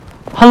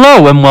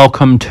Hello and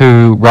welcome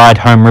to Ride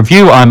Home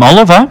Review. I'm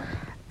Oliver.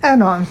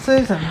 And I'm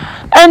Susan.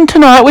 And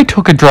tonight we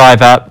took a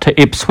drive out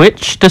to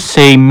Ipswich to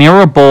see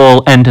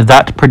Mirrorball and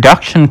that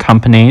production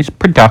company's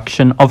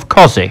production of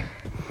Cozzy.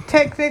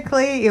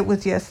 Technically, it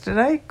was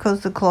yesterday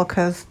because the clock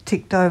has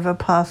ticked over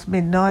past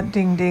midnight.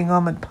 Ding, ding,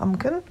 I'm at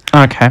Pumpkin.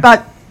 Okay.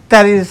 But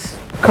that is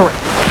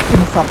correct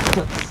in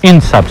substance.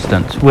 In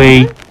substance,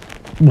 we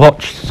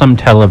watched some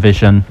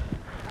television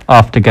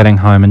after getting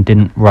home and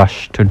didn't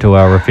rush to do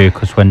our review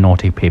because we're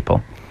naughty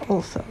people.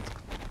 Also, it's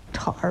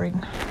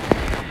tiring.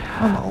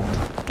 I'm old.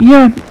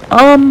 Yeah,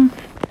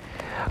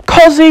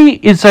 Cozzy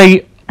is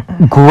a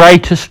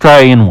great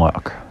Australian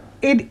work.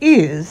 It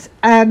is.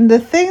 And the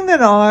thing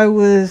that I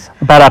was...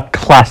 About our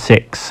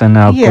classics and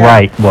our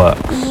great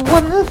works.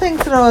 One of the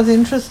things that I was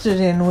interested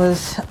in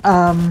was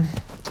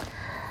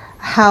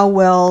how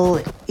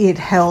well it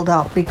held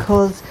up,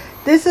 because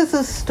this is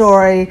a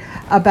story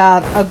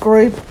about a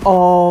group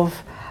of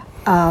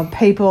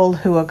people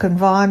who are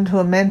confined to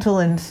a mental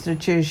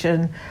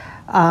institution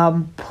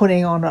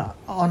putting on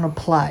a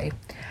play.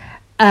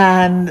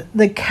 And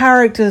the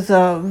characters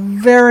are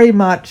very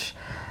much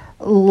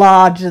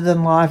larger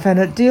than life, and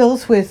it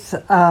deals with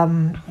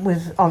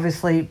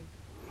obviously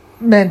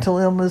mental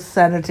illness,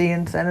 sanity,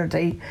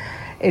 insanity.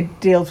 It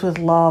deals with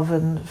love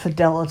and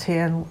fidelity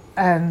and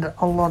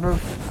a lot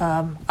of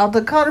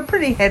other kind of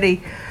pretty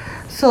heady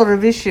sort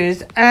of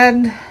issues.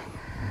 And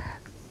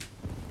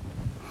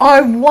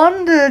I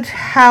wondered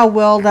how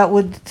well that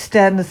would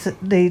stand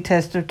the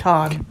test of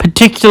time.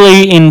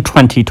 Particularly in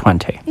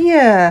 2020.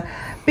 Yeah,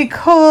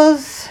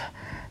 because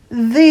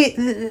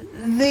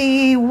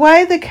the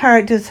way the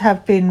characters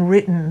have been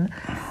written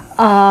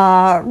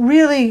are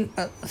really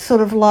sort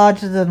of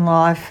larger than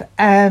life,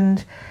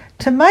 and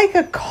to make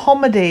a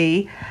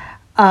comedy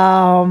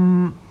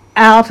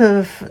out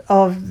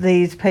of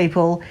these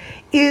people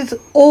is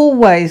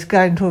always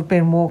going to have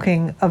been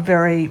walking a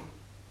very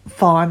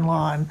fine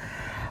line.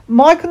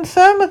 My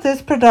concern with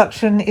this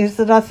production is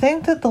that I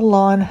think that the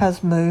line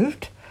has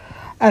moved,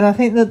 and I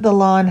think that the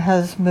line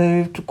has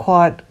moved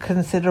quite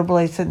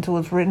considerably since it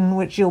was written,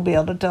 which you'll be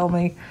able to tell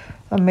me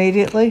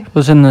immediately. It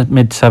was in the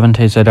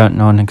mid-70s, I don't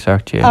know an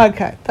exact year.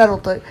 Okay, that'll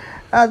do.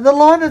 The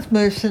line has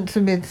moved since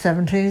the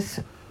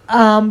mid-70s,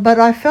 but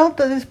I felt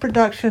that this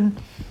production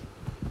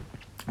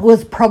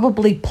was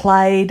probably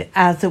played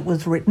as it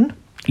was written.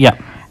 Yeah.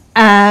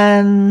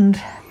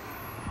 And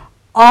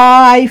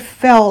I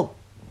felt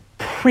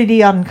pretty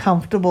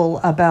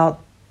uncomfortable about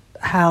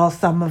how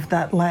some of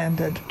that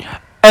landed.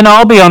 And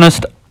I'll be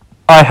honest,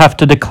 I have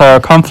to declare a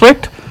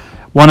conflict.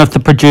 One of the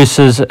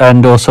producers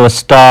and also a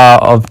star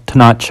of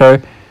Tonight Show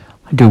I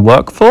do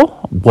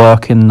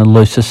work in the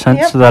loosest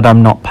sense, that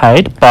I'm not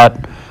paid,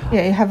 but...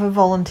 Yeah, you have a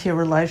volunteer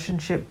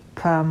relationship.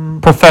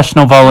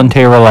 Professional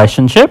volunteer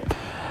relationship.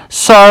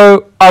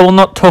 So I will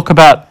not talk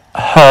about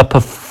her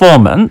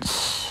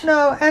performance.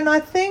 No, and I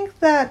think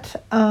that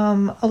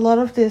a lot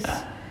of this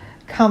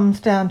comes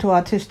down to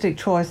artistic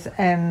choice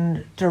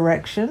and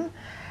direction.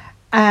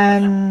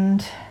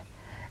 And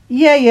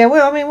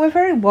we're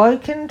very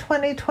woke in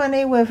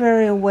 2020. We're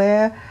very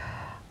aware.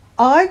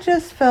 I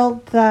just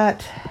felt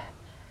that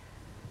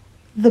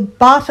the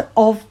butt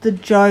of the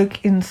joke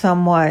in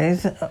some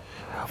ways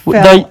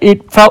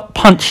it felt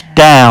punched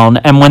down,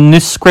 and when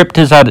this script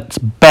is at its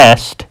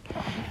best,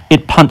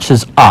 it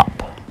punches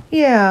up.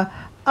 Yeah.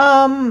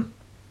 And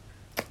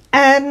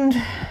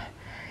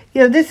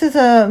this is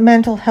a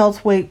Mental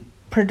Health Week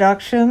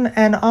production,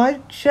 and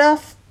I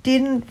just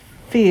didn't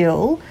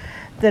feel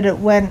that it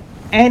went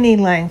any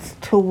lengths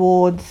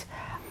towards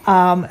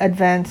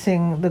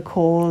advancing the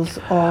cause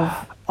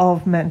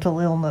of mental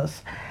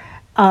illness.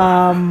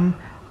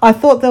 I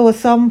thought there were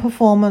some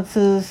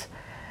performances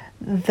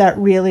that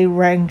really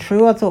rang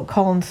true. I thought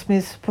Colin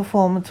Smith's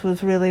performance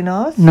was really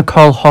nice.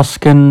 Nicole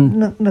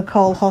Hoskin.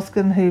 Nicole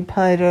Hoskin, who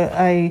played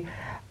a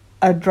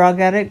drug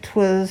addict,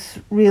 was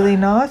really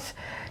nice.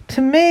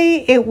 To me,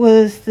 it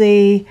was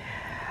the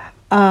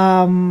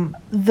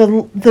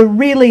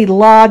really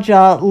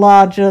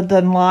larger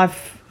than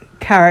life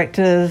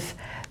characters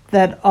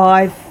that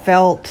I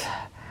felt.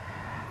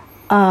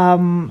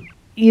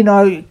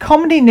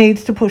 Comedy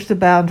needs to push the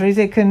boundaries.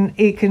 It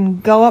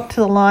can go up to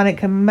the line. It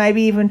can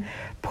maybe even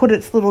put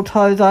its little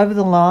toes over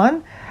the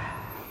line.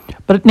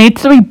 But it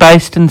needs to be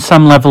based in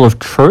some level of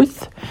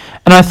truth.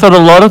 And I thought a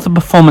lot of the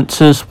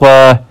performances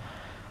were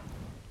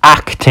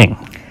acting.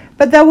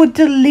 But they were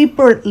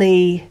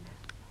deliberately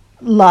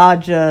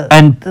larger.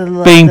 And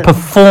being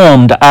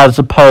performed as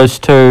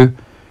opposed to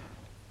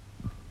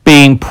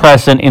being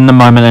present in the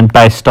moment and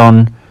based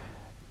on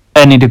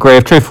any degree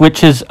of truth,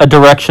 which is a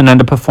direction and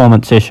a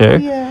performance issue.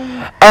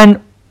 Yeah. And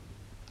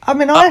I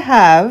mean, I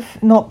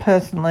have, not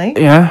personally,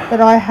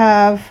 but I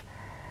have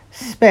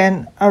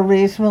spent a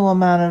reasonable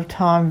amount of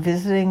time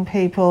visiting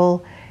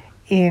people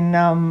in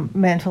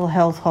mental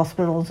health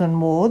hospitals and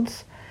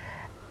wards,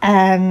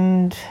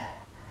 and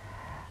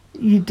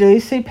you do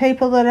see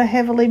people that are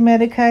heavily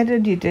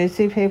medicated. You do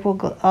see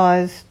people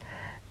eyes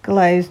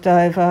glazed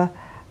over.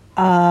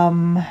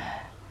 But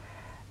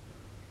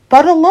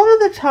a lot of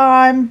the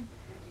time,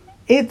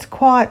 it's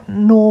quite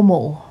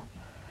normal,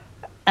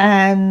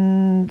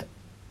 and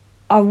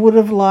I would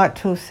have liked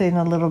to have seen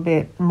a little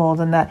bit more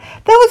than that.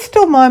 There were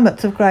still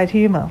moments of great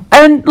humour.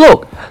 And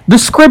look, the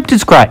script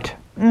is great.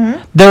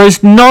 There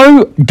is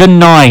no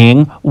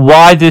denying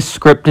why this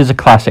script is a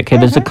classic.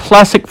 It is a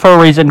classic for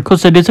a reason,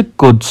 because it is a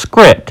good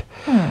script.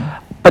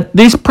 But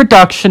this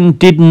production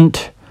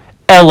didn't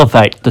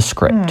elevate the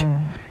script,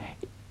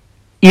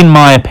 in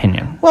my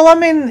opinion. Well, I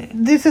mean,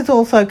 this is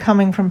also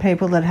coming from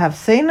people that have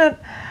seen it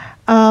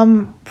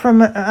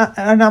from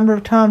a number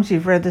of times.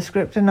 You've read the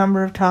script a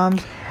number of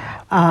times.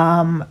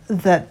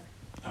 That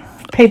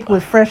people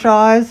with fresh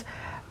eyes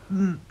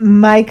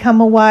may come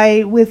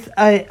away with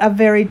a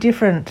very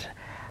different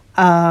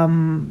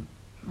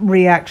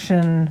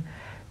reaction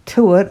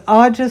to it.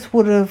 I just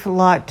would have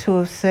liked to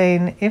have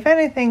seen, if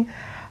anything,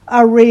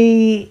 a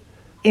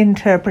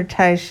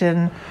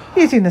reinterpretation,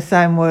 using the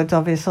same words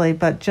obviously,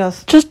 but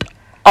just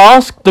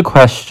ask the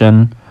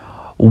question,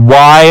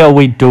 why are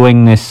we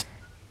doing this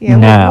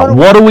now?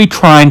 What are we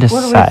trying to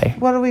say?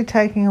 What are we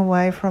taking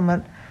away from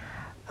it?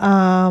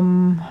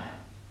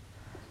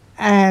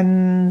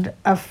 And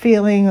a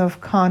feeling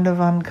of kind of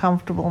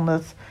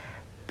uncomfortableness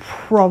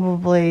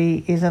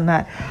probably isn't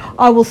that.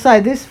 I will say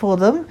this for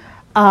them,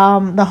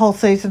 the whole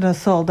season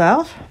is sold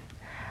out,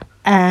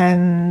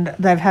 and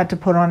they've had to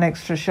put on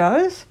extra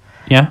shows.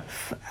 Yeah.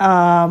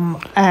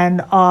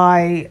 And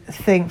I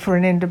think for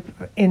an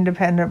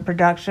independent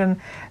production,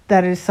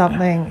 that is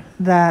something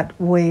that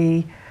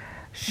we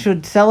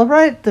should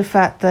celebrate, the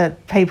fact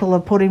that people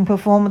are putting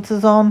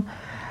performances on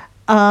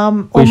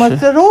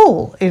almost at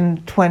all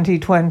in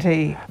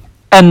 2020.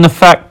 And the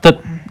fact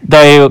that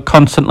they are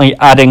constantly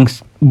adding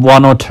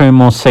one or two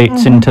more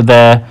seats into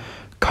their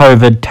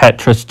COVID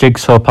Tetris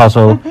jigsaw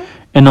puzzle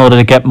in order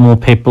to get more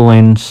people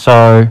in.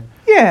 So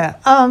yeah,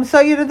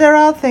 so there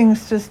are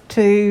things just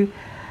to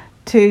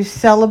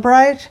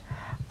celebrate.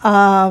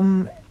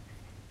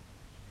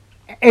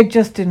 It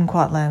just didn't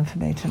quite land for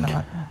me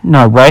tonight.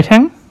 No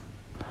rating.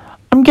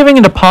 I'm giving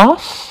it a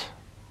pass.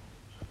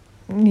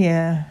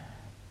 Yeah.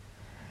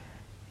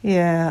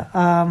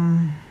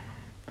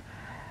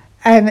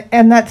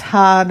 And that's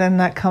hard, and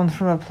that comes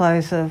from a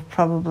place of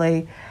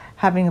probably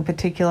having a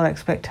particular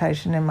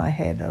expectation in my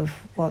head of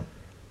what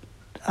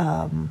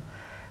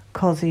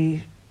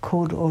Cosy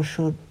could or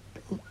should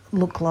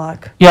look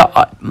like. Yeah,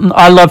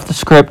 I love the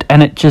script,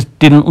 and it just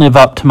didn't live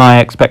up to my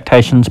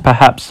expectations.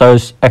 Perhaps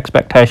those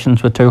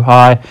expectations were too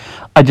high.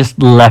 I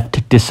just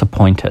left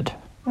disappointed.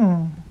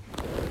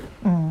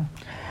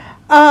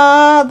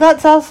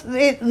 That's us.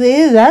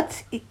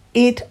 That's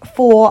it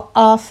for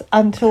us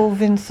until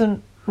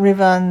Vincent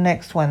River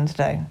next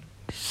Wednesday.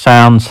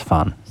 Sounds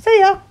fun. See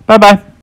ya. Bye-bye.